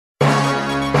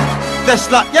That's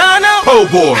like, y'all know. Po'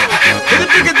 boy.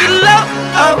 Get the low.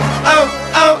 Oh, oh,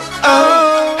 oh,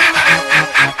 oh.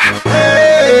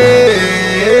 Hey,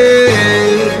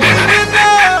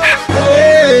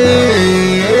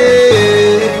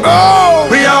 oh.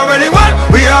 We already won,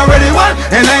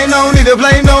 and ain't no need to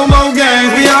play no more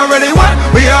games. We already won,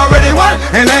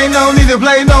 and ain't no need to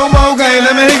play no more games.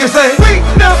 Let me hear you say, we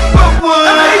number one.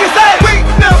 Let me hear you say, we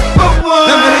number one.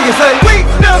 Let me hear you say, we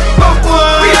number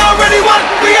one. We already won.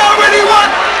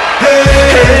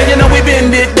 Hey, you know we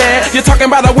been did that. You're talking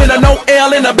about a winner, no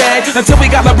L in the bag. Until we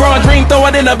got LeBron Dream, throw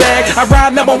it in the bag. I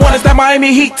ride number one, it's that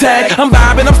Miami Heat tag. I'm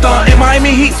vibing, I'm stunting,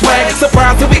 Miami Heat swag.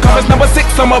 Surprise till we come, it's number 6,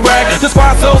 I'ma brag. The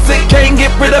squad so sick, can't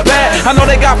get rid of that. I know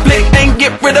they got flick, ain't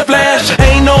get rid of flash.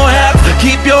 Ain't no hats,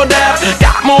 keep your daps.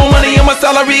 Got more money in my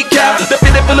salary cap. The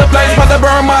 50 full of plays, about to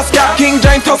burn my scalp. King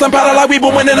James tossing powder like we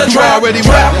been winning a trap.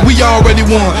 We already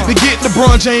won. To get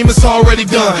LeBron James, it's already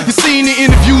done. You seen the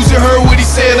interviews, you heard what he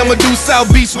said. I'ma do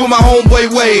South Beach with my homeboy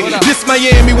Wade. This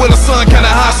Miami where the sun kinda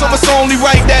hot, so it's only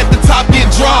right that the top get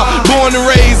dropped. Born and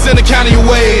raised in the county of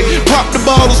Wade. Pop the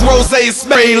bottles, rose,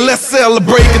 spray. Let's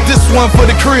celebrate. Get this one for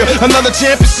the crib. Another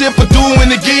championship for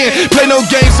doing again. Play no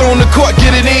games on the court,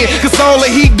 get it in. Cause all the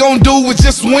Heat gon' do is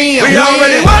just win. We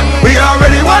already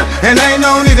won, and ain't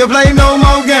no need to play no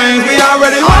more games. We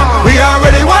already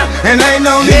won, and ain't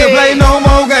no need to play no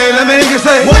more games. Let me hear you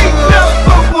say, we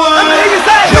number one. Let me hear you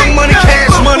say, Young Money,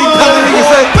 Cash Money, let me hear you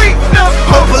say, we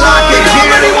number one.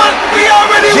 We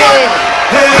already won.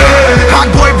 Hot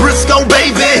boy Briscoe,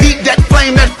 baby, heat that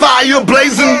flame, that fire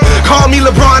blazing. Call me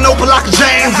LeBron, open like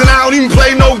James, and I don't even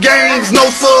play no games, no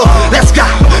sir. Let's go,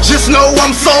 just know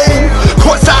I'm sold.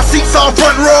 Courtside seats all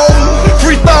front row.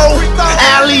 Free throw,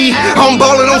 alley. I'm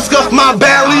ballin', don't scuff my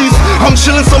valleys. I'm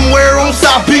chillin' somewhere on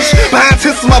South Beach, behind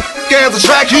tents of my ass a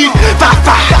track heat.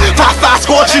 5-5,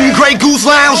 scorching Grey Goose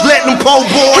Lounge, letting them po'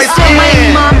 boys in.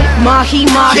 Mahi,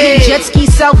 jet ski,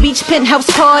 South Beach, penthouse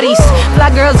parties. Fly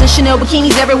girls in Chanel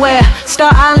bikinis everywhere.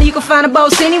 Star Island, you can find a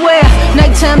boss anywhere.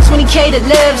 Nighttime, 20K to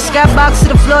live. Skybox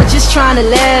to the floor, just trying to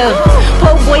live.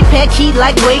 Po' boy, pack heat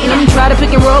like waiting them. Try to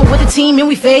pick and roll with the team and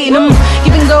we fading them.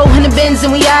 Give and go in the Benz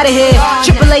and we out of here.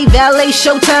 AAA, valet,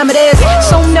 showtime it is.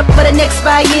 Sewn up for the next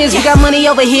 5 years. We got money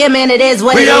over here, man, it is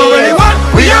what it is.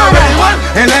 We already won,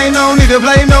 and ain't no need to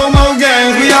play no more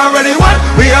games. We already won,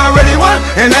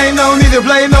 and ain't no need to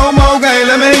play no more games.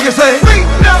 Let me hear you say, we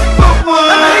number one.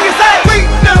 Let me hear you say, we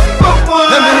number one.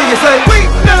 Let me hear you say, we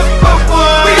number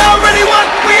one. We already won.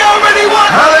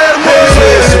 Holla at him,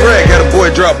 It's a rap, got a boy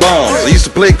drop bombs. I used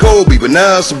to play Kobe, but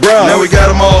now it's a Brown. Now we got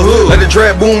them all hood, let the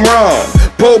trap boom wrong.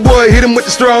 Po' boy hit him with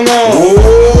the strong arm.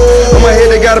 On my head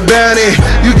they got a bounty.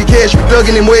 You can catch me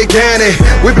thuggin' in Wade County.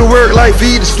 Whipping work like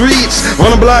feed the streets.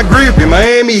 On a block grip in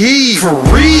Miami Heat. For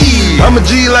real, I'm a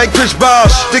G like Chris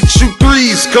Bosh. Stick shoot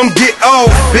threes, come get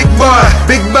off. Big boy,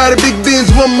 big body, big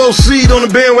Benz. One more seat on the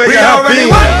bandwagon. we already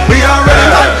won,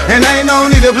 and ain't no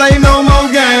need to play no more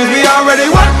games. We already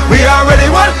won,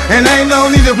 and ain't no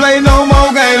need to play no more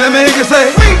games. Let me hear you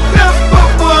say,